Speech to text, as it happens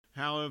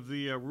How have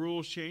the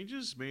rules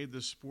changes made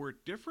the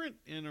sport different,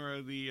 and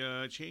are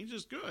the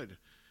changes good?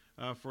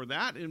 For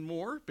that and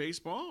more,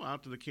 baseball,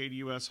 out to the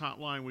KDUS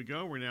hotline we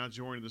go. We're now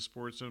joined in the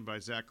Sports Zone by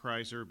Zach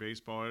Crizer,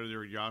 baseball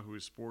editor at Yahoo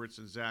Sports.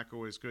 And Zach,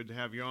 always good to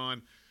have you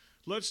on.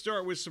 Let's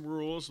start with some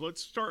rules.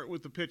 Let's start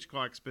with the pitch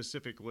clock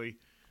specifically,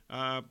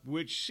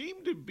 which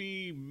seemed to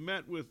be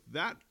met with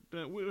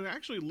with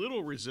actually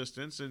little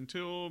resistance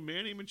until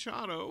Manny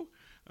Machado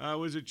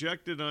was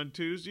ejected on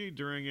Tuesday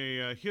during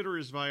a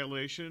hitter's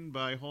violation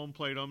by home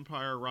plate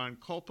umpire Ron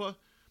Kulpa.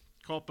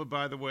 Kulpa,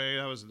 by the way,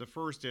 that was in the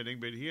first inning,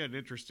 but he had an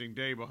interesting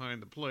day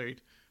behind the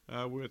plate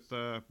with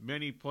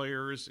many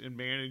players and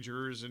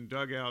managers and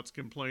dugouts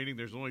complaining.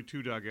 There's only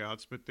 2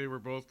 dugouts, but they were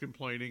both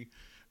complaining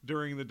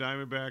during the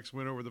Diamondbacks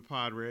win over the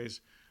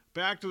Padres.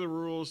 Back to the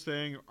rules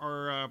thing.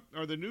 Are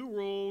the new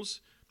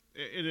rules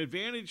an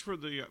advantage for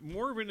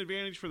more of an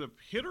advantage for the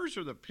hitters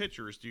or the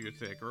pitchers, do you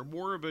think, or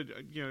more of a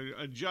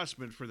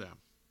adjustment for them?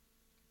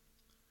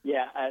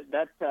 Yeah,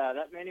 that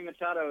Manny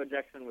Machado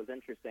ejection was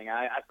interesting.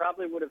 I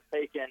probably would have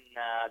taken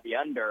the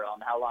under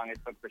on how long it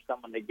took for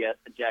someone to get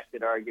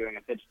ejected arguing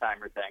a pitch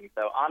timer thing.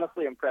 So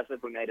honestly impressive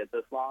we made it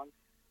this long.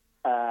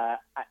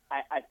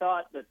 I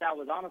thought that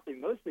was honestly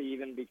mostly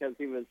even because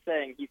he was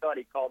saying he thought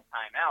he called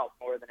timeout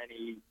more than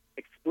any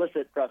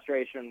explicit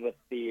frustration with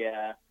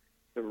the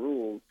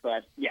rules.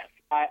 But yes,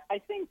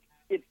 I think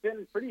it's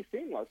been pretty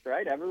seamless,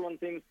 right? Everyone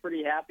seems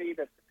pretty happy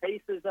that the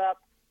pace is up.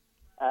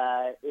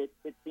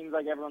 It seems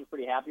like everyone's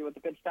pretty happy with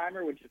the pitch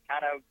timer, which is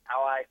kind of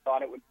how I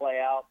thought it would play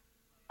out.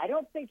 I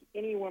don't think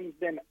anyone's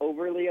been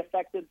overly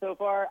affected so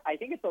far. I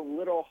think it's a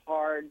little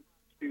hard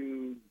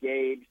to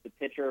gauge the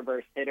pitcher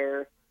versus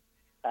hitter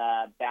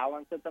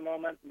balance at the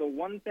moment. The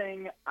one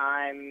thing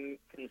I'd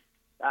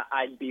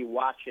be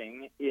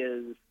watching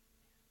is,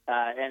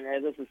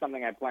 and this is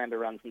something I plan to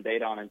run some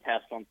data on and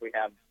test once we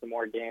have some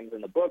more games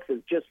in the books,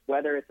 is just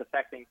whether it's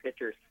affecting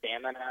pitcher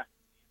stamina.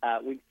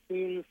 We've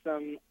seen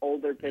some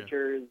older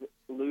pitchers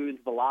lose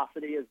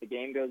velocity as the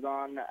game goes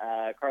on.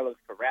 Carlos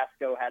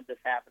Carrasco had this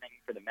happening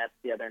for the Mets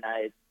the other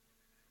night.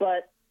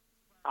 But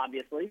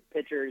obviously,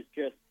 pitchers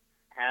just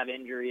have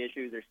injury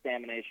issues or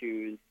stamina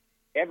issues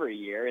every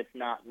year. It's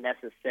not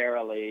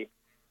necessarily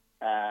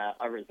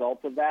a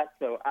result of that.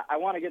 So I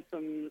want to get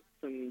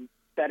some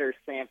better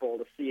sample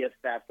to see if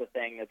that's a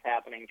thing that's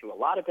happening to a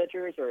lot of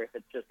pitchers or if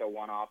it's just a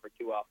one-off or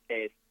two-off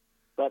case.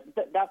 But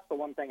that's the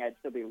one thing I'd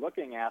still be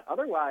looking at.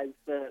 Otherwise,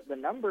 the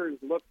numbers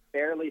look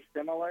fairly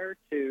similar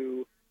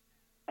to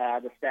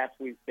the stats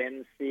we've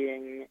been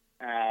seeing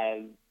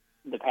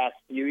the past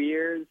few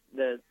years.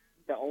 The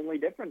only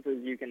differences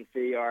you can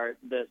see are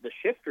the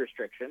shift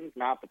restrictions,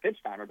 not the pitch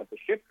timer, but the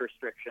shift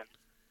restrictions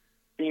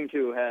seem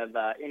to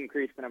have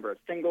increased the number of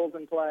singles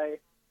in play,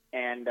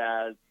 and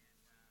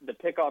the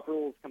pickoff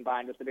rules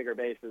combined with the bigger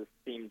bases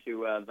seem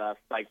to have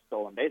spiked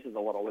stolen bases a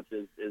little, which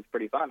is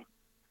pretty fun.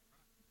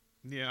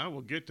 Yeah, I will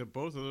get to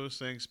both of those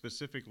things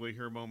specifically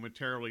here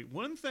momentarily.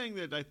 One thing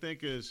that I think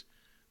is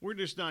we're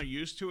just not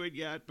used to it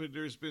yet, but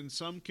there's been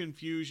some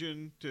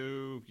confusion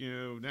to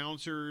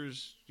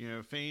announcers,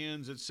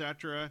 fans,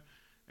 etc.,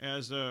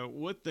 as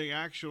what the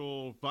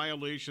actual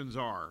violations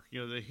are.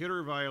 The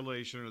hitter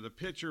violation or the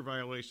pitcher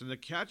violation, the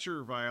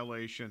catcher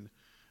violation.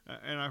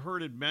 And I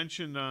heard it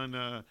mentioned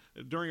on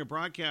during a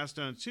broadcast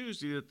on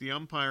Tuesday that the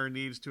umpire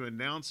needs to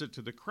announce it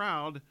to the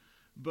crowd.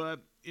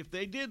 But if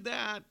they did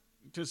that,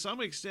 to some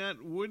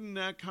extent, wouldn't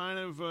that kind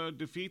of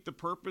defeat the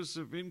purpose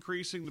of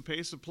increasing the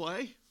pace of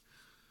play?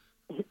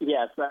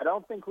 Yes, I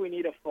don't think we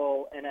need a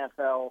full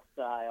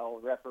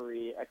NFL-style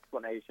referee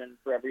explanation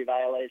for every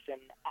violation.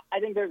 I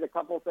think there's a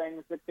couple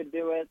things that could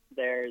do it.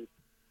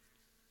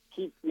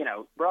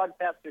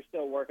 Broadcasts are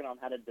still working on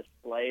how to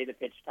display the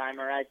pitch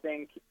timer, I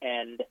think,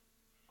 and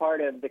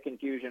part of the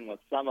confusion with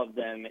some of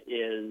them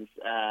is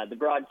the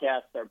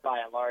broadcasts are by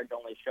and large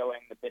only showing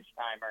the pitch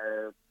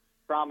timer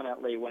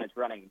prominently when it's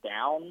running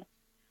down,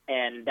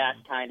 and that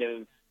kind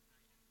of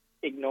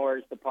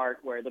ignores the part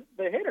where the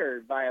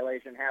hitter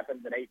violation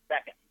happens at 8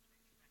 seconds.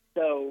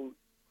 So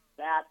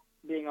that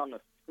being on the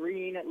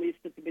screen, at least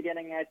at the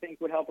beginning, I think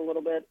would help a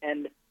little bit.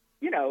 And,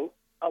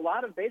 a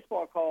lot of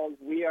baseball calls,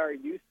 we are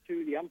used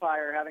to the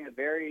umpire having a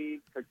very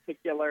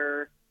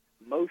particular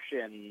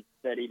motion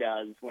that he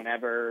does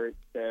whenever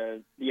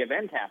the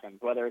event happens,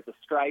 whether it's a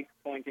strike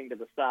pointing to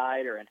the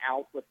side or an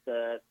out with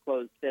the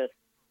closed fist.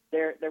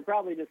 There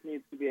probably just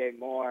needs to be a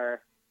more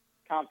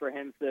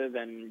comprehensive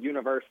and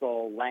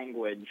universal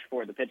language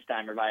for the pitch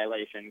timer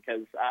violation,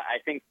 because I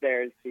think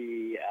there's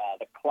the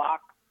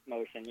clock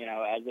motion,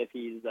 as if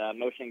he's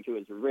motioning to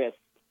his wrist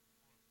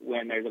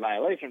when there's a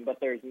violation, but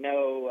there's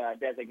no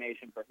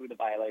designation for who the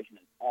violation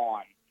is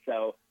on.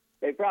 So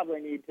they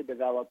probably need to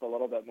develop a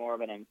little bit more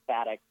of an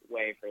emphatic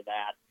way for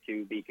that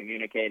to be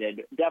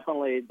communicated.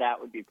 Definitely that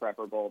would be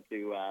preferable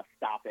to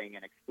stopping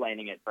and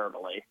explaining it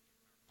verbally.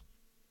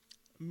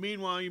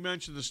 Meanwhile, you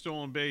mentioned the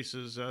stolen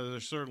bases.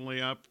 They're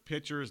certainly up.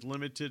 Pitchers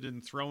limited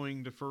in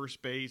throwing to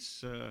first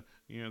base.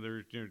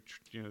 Their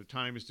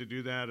times to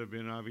do that have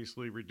been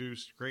obviously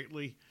reduced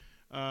greatly.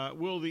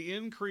 Will the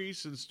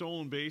increase in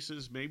stolen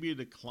bases maybe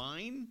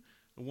decline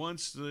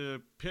once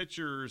the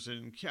pitchers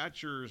and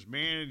catchers,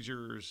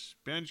 managers,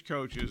 bench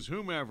coaches,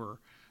 whomever,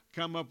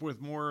 come up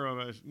with more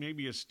of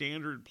maybe a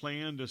standard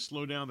plan to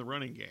slow down the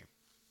running game?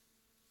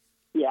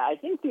 Yeah, I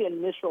think the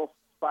initial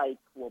spike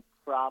will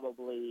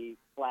probably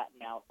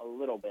flatten out a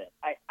little bit.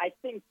 I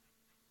think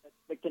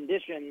the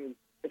conditions,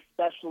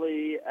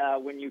 especially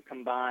when you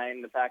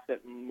combine the fact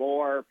that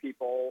more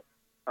people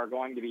are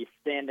going to be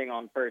standing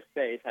on first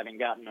base, having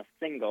gotten a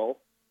single,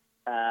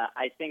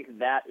 I think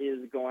that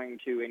is going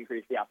to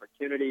increase the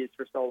opportunities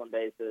for stolen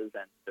bases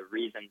and the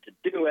reason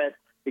to do it,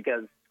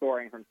 because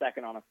scoring from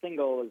second on a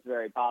single is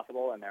very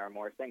possible, and there are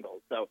more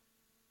singles. So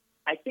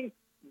I think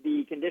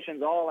the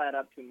conditions all add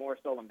up to more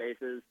stolen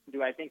bases.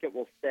 Do I think it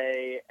will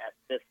stay at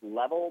this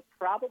level?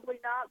 Probably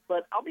not,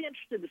 but I'll be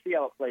interested to see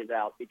how it plays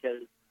out,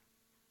 because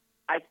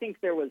I think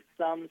there was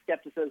some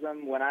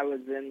skepticism when I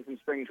was in some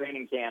spring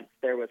training camps.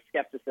 There was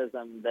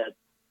skepticism that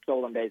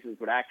stolen bases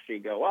would actually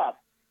go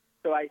up.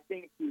 So I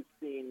think you've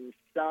seen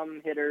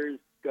some hitters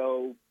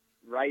go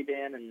right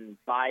in and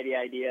buy the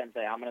idea and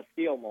say, I'm going to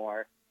steal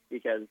more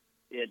because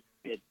it's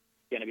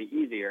going to be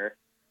easier.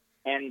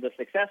 And the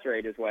success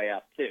rate is way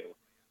up too.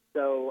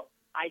 So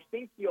I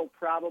think you'll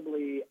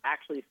probably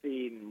actually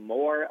see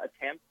more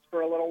attempts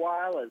for a little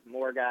while as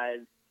more guys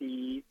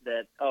see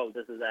that, oh,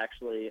 this is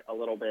actually a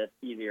little bit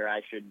easier,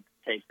 I should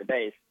take the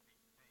base.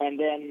 And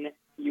then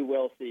you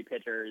will see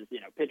pitchers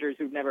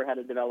who've never had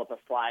to develop a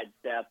slide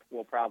step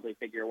will probably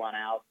figure one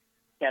out.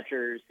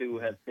 Catchers who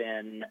have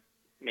been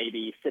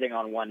maybe sitting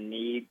on one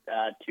knee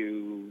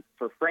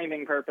for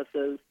framing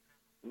purposes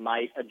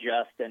might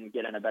adjust and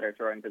get in a better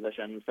throwing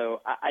position.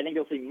 So I think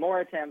you'll see more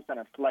attempts and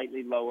a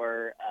slightly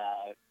lower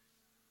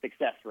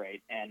success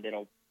rate, and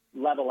it'll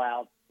level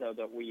out so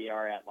that we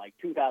are at like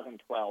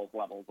 2012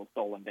 levels of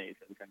stolen bases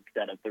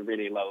instead of the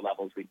really low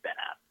levels we've been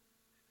at.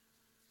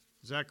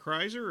 Zach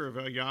Crizer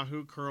of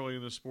Yahoo currently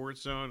in the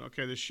Sports Zone.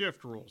 Okay, the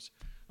shift rules.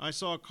 I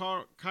saw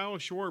Kyle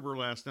Schwarber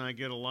last night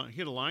hit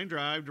a line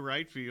drive to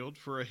right field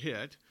for a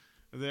hit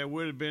that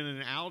would have been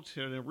an out,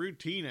 and a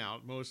routine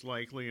out most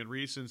likely in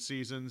recent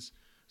seasons.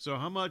 So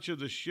how much of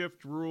the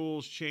shift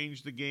rules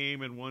changed the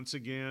game? And once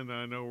again,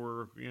 I know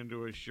we're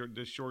into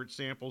the short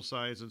sample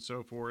size and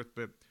so forth,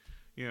 but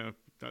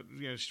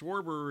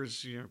Schwarber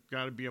is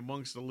got to be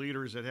amongst the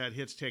leaders that had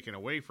hits taken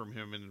away from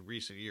him in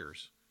recent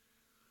years.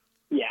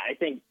 Yeah, I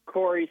think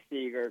Corey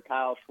Seager,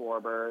 Kyle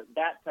Schwarber,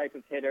 that type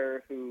of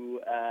hitter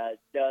who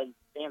does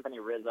Anthony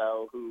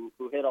Rizzo, who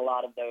hit a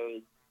lot of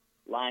those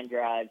line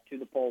drives to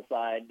the pole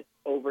side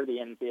over the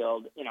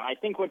infield. I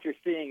think what you're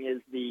seeing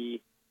is the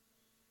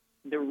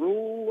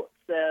rule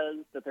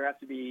says that there have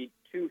to be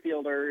two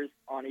fielders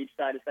on each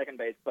side of second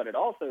base, but it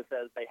also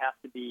says they have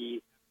to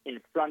be in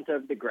front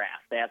of the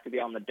grass. They have to be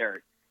on the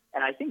dirt.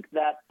 And I think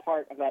that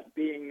part of that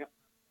being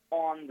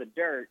on the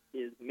dirt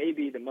is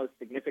maybe the most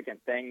significant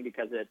thing,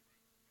 because it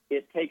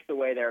takes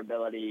away their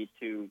ability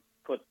to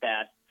put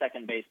that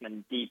second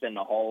baseman deep in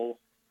the hole.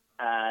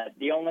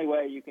 The only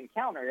way you can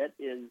counter it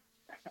is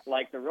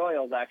like the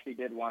Royals actually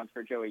did once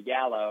for Joey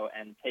Gallo,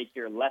 and take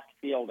your left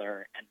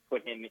fielder and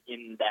put him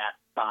in that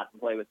spot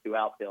and play with two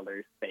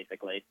outfielders,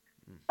 basically.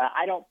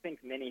 I don't think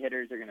many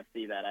hitters are going to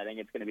see that. I think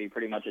it's going to be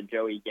pretty much a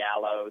Joey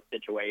Gallo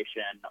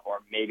situation, or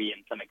maybe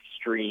in some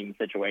extreme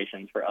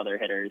situations for other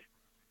hitters.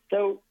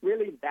 So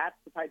really that's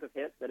the type of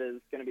hit that is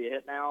going to be a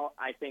hit now.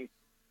 I think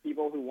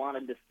people who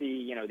wanted to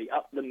see, the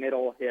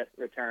up-the-middle hit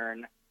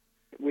return,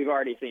 we've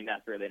already seen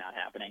that's really not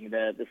happening.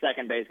 The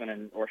second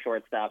baseman or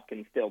shortstop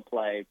can still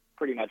play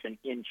pretty much an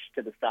inch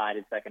to the side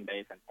of second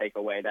base and take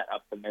away that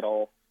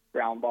up-the-middle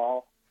ground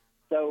ball.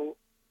 So,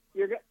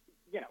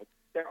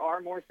 there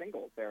are more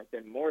singles. There have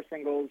been more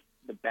singles.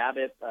 The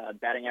BABIP,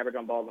 batting average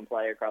on balls in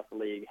play across the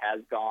league,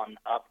 has gone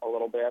up a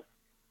little bit.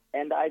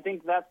 And I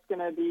think that's going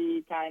to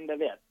be kind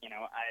of it.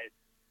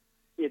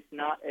 It's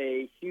not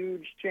a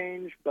huge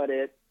change, but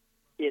it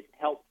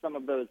helped some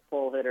of those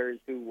pull hitters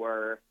who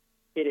were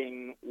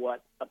hitting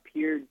what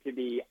appeared to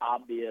be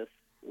obvious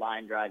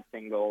line drive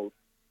singles.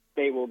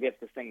 They will get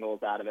the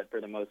singles out of it for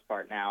the most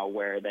part now,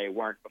 where they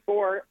weren't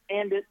before,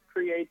 and it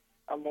creates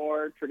a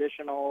more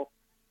traditional,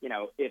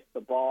 if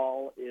the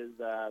ball is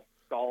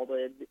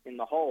scalded in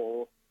the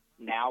hole,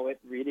 now it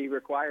really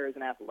requires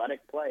an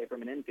athletic play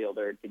from an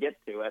infielder to get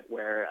to it,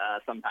 where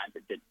sometimes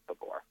it didn't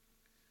before.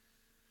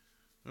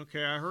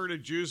 Okay, I heard a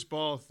juice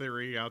ball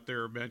theory out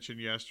there mentioned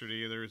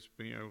yesterday. There's,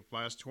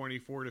 last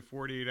 24 to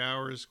 48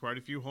 hours, quite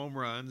a few home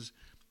runs.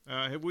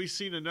 Have we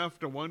seen enough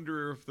to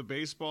wonder if the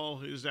baseball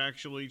has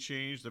actually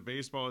changed, the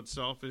baseball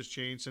itself has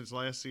changed since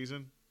last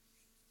season?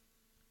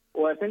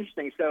 Well, it's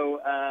interesting.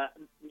 So,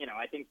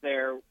 I think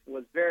there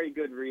was very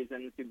good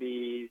reason to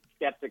be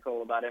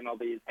skeptical about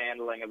MLB's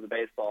handling of the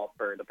baseball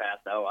for the past,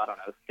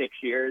 6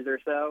 years or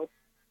so.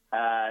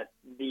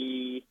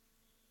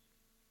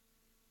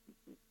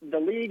 The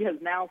league has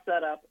now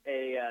set up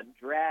a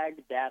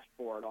drag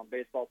dashboard on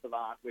Baseball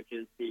Savant, which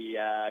is the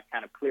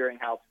kind of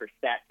clearinghouse for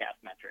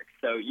StatCast metrics.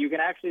 So you can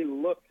actually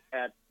look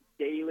at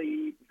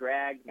daily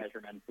drag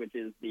measurements, which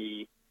is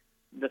the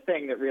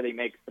thing that really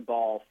makes the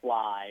ball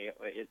fly.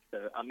 It's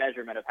a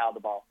measurement of how the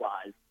ball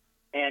flies.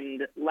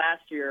 And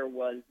last year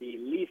was the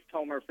least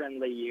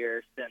homer-friendly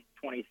year since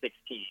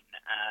 2016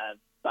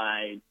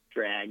 by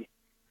drag.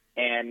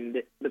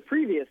 And the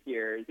previous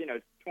years,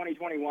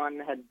 2021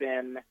 had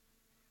been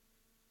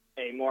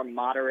a more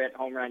moderate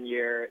home run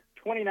year.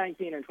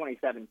 2019 and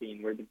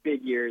 2017 were the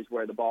big years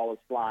where the ball was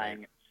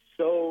flying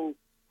so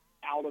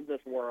out of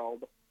this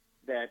world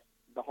that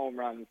the home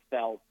runs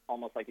felt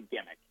almost like a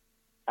gimmick.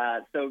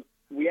 So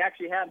we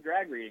actually have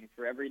drag readings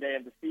for every day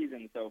of the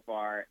season so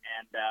far,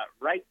 and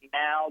right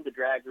now the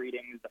drag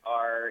readings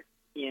are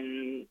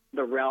in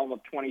the realm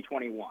of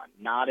 2021,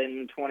 not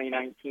in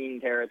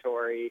 2019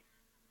 territory.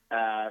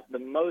 The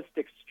most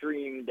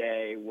extreme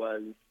day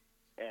was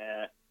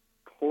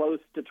close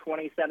to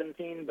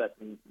 2017, but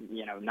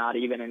not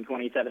even in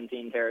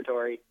 2017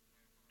 territory.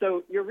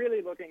 So you're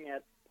really looking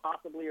at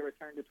possibly a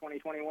return to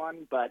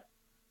 2021, but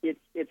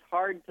it's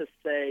hard to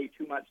say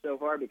too much so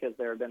far because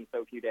there have been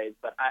so few days.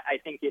 But I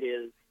think it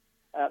is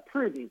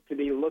prudent to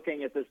be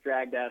looking at this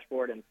drag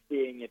dashboard and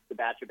seeing if the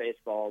batch of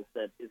baseballs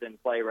that is in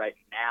play right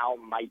now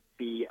might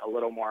be a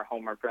little more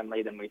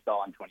homer-friendly than we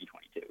saw in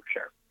 2022.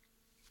 Sure.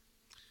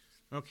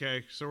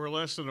 Okay, so we're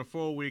less than a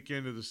full week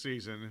into the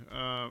season.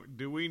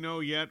 Do we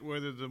know yet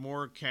whether the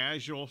more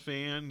casual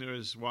fan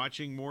is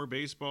watching more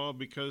baseball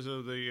because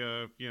of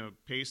the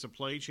pace of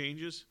play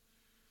changes?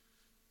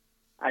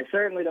 I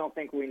certainly don't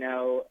think we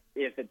know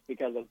if it's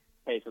because of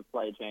pace of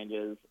play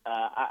changes.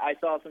 I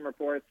saw some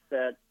reports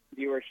that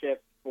viewership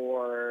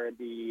for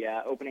the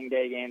opening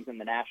day games and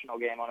the national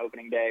game on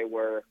opening day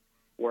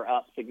were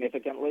up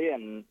significantly,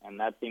 and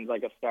that seems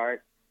like a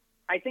start.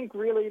 I think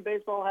really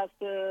baseball has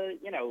to,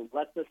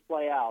 let this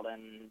play out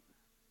and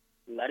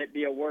let it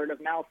be a word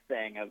of mouth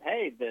thing of,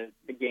 hey,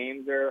 the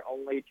games are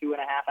only 2.5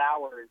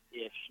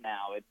 hours-ish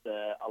now.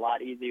 It's a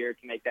lot easier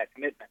to make that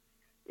commitment.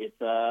 It's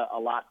a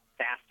lot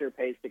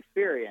faster-paced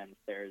experience.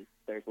 There's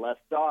less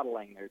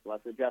dawdling. There's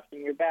less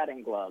adjusting your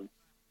batting gloves.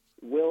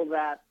 Will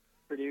that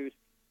produce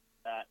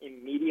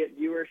immediate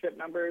viewership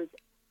numbers?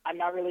 I'm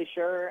not really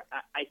sure.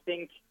 I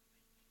think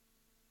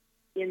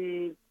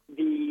in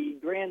the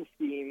grand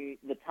scheme,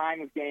 the time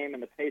of game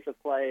and the pace of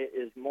play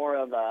is more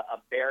of a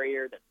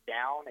barrier that's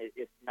down.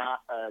 It's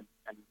not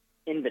an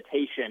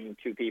invitation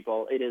to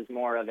people. It is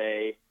more of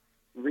a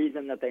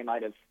reason that they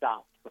might have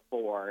stopped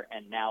before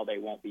and now they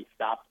won't be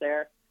stopped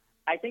there.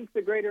 I think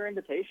the greater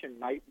invitation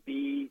might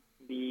be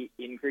the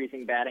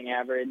increasing batting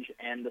average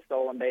and the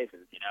stolen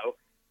bases.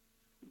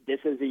 This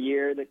is a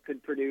year that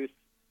could produce,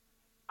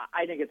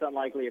 I think it's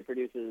unlikely it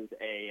produces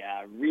a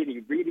really,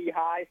 really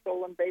high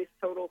stolen base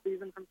total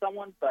season from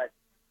someone, but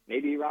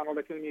maybe Ronald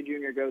Acuna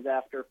Jr. goes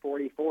after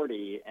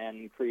 40-40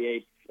 and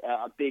creates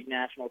a big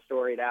national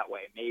story that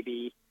way.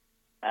 Maybe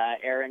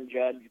Aaron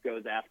Judge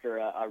goes after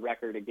a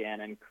record again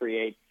and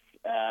creates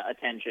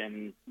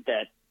attention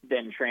that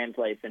then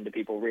translates into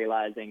people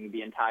realizing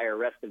the entire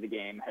rest of the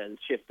game has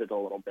shifted a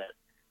little bit.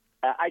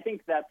 I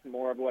think that's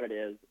more of what it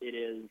is. It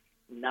is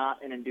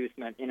not an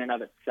inducement in and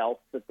of itself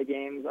that the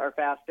games are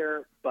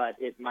faster, but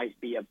it might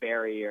be a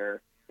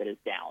barrier that is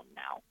down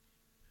now.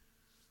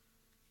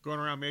 Going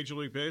around Major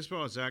League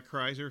Baseball, Zach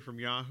Crizer from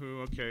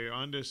Yahoo. Okay,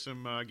 on to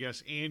some,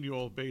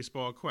 annual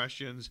baseball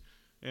questions,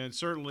 and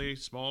certainly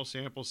small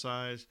sample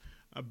size.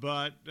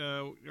 But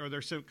are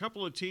there a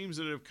couple of teams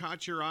that have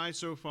caught your eye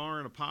so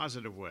far in a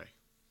positive way?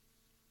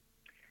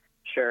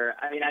 Sure.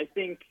 I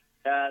think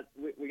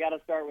we got to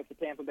start with the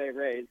Tampa Bay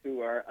Rays,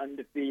 who are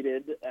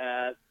undefeated.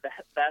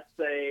 That's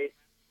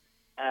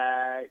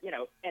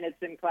and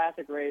it's in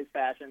classic Rays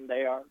fashion.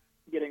 They are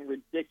getting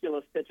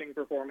ridiculous pitching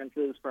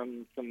performances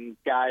from some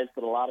guys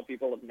that a lot of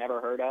people have never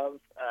heard of.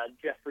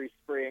 Jeffrey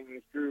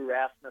Springs, Drew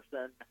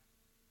Rasmussen,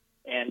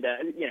 and,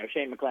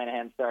 Shane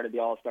McClanahan started the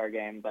All-Star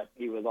game, but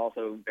he was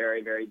also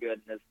very, very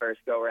good in his first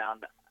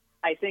go-round.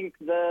 I think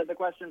the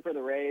question for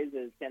the Rays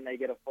is, can they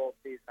get a full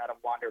season out of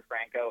Wander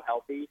Franco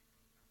healthy?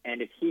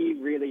 And if he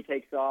really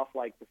takes off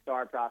like the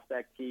star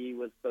prospect he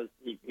was,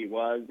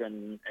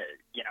 and,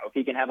 if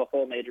he can have a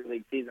full major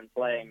league season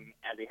playing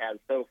as he has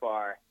so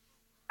far,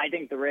 I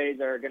think the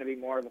Rays are going to be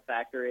more of a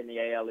factor in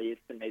the AL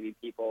East than maybe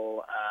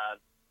people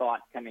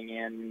thought coming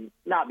in,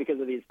 not because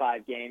of these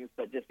 5 games,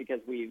 but just because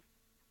we've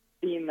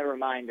seen the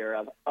reminder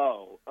of,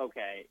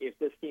 okay, if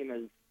this team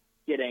is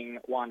getting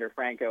Wander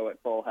Franco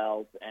at full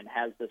health and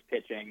has this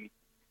pitching,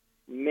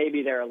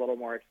 maybe they're a little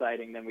more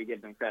exciting than we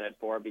give them credit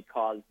for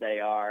because they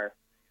are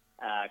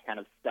kind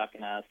of stuck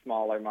in a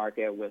smaller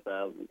market with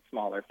a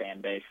smaller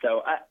fan base.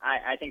 So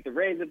I think the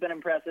Rays have been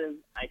impressive.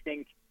 I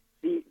think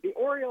the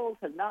Orioles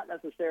have not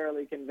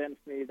necessarily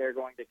convinced me they're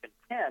going to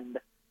contend,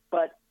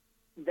 but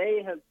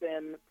they have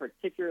been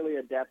particularly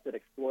adept at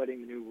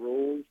exploiting the new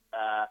rules.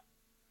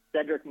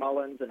 Cedric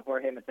Mullins and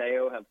Jorge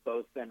Mateo have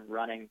both been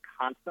running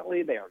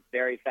constantly. They are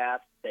very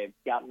fast. They've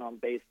gotten on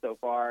base so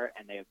far,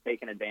 and they have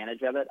taken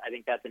advantage of it. I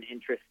think that's an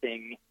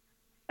interesting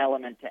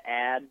element to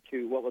add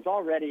to what was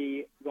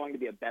already going to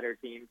be a better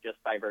team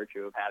just by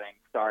virtue of having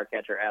star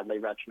catcher Adley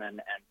Rutschman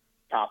and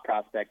top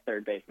prospect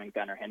third baseman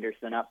Gunnar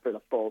Henderson up for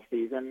the full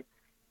season.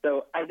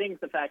 So I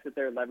think the fact that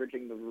they're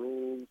leveraging the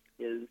rules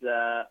is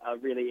a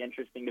really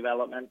interesting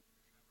development.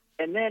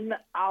 And then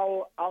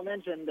I'll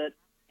mention that,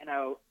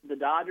 the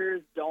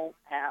Dodgers don't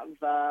have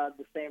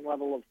the same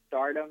level of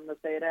stardom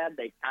that they had.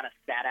 They kind of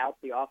sat out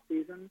the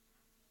offseason.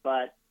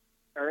 But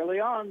early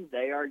on,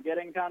 they are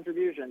getting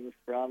contributions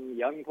from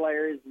young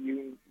players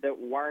that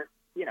weren't,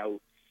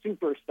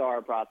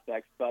 superstar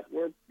prospects, but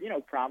were,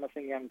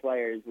 promising young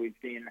players. We've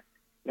seen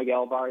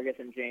Miguel Vargas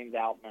and James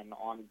Outman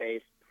on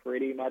base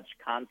pretty much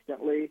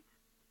constantly.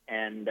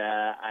 And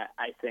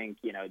I think,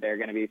 they're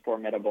going to be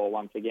formidable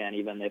once again,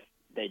 even if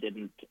they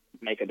didn't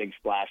make a big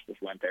splash this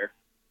winter.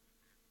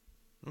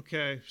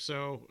 Okay,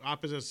 so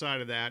opposite side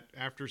of that,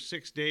 after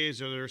 6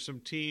 days, are there some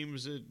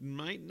teams that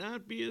might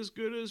not be as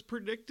good as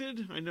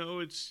predicted? I know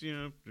it's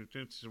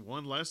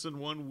one less than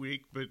 1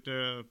 week, but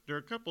there are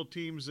a couple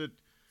teams that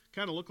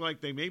kind of look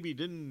like they maybe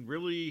didn't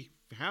really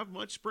have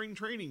much spring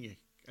training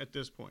at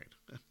this point.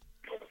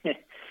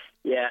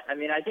 Yeah,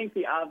 I think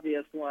the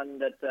obvious one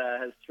that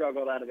has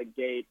struggled out of the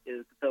gate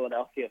is the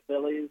Philadelphia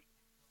Phillies.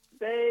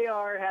 They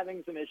are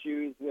having some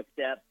issues with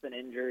depth and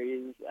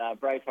injuries.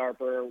 Bryce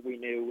Harper, we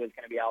knew, was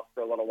going to be out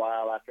for a little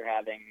while after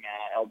having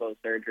elbow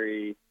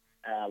surgery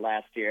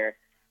last year.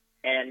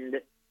 And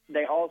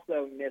they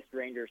also missed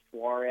Ranger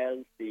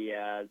Suarez,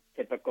 the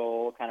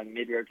typical kind of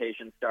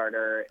mid-rotation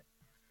starter.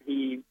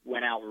 He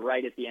went out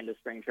right at the end of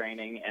spring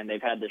training, and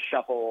they've had to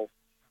shuffle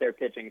their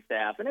pitching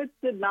staff. And it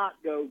did not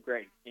go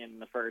great in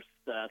the first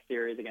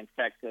series against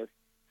Texas.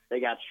 They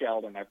got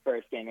shelled in their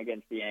first game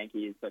against the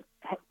Yankees, but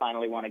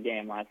finally won a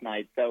game last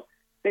night. So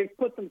they've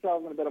put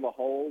themselves in a bit of a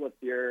hole. If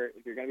you're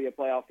going to be a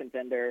playoff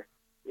contender,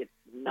 it's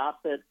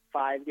not that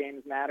 5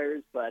 games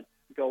matters, but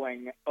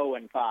going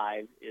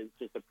 0-5 is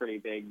just a pretty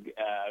big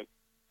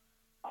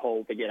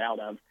hole to get out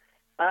of.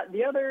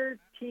 The other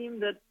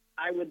team that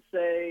I would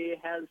say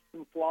has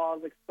some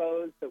flaws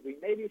exposed that we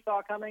maybe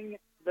saw coming,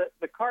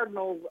 the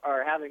Cardinals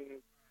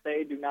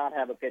they do not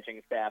have a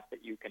pitching staff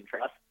that you can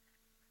trust.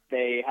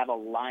 They have a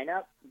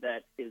lineup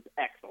that is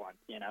excellent.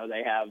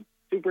 They have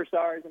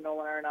superstars in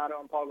Nolan Arenado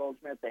and Paul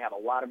Goldschmidt. They have a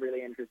lot of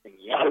really interesting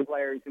young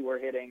players who are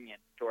hitting, and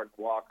Jordan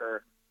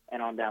Walker,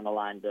 and on down the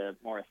line to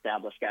more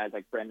established guys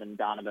like Brendan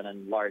Donovan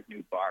and Lars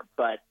Nootbaar.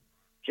 But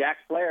Jack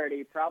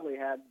Flaherty probably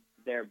had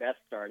their best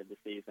start of the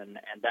season,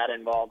 and that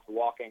involves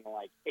walking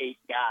like 8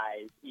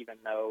 guys, even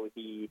though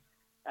he,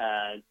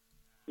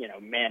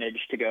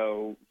 managed to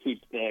go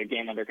keep the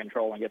game under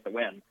control and get the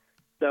win.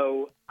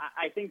 So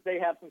I think they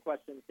have some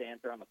questions to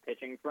answer on the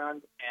pitching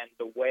front, and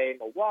the way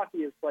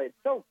Milwaukee has played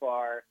so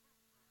far,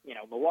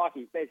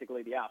 Milwaukee's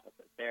basically the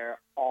opposite. They're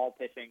all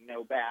pitching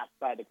no bat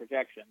by the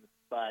projections,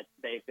 but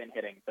they've been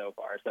hitting so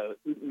far. So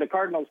the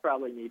Cardinals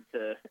probably need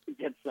to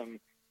get some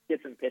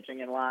pitching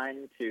in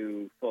line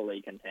to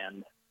fully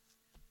contend.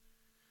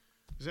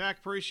 Zach,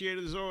 appreciate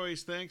it as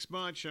always. Thanks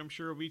much. I'm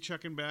sure we'll be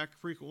checking back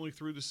frequently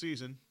through the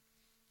season.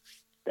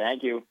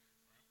 Thank you.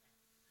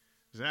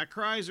 Zach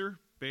Crizer,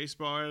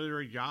 baseball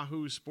editor at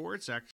Yahoo Sports,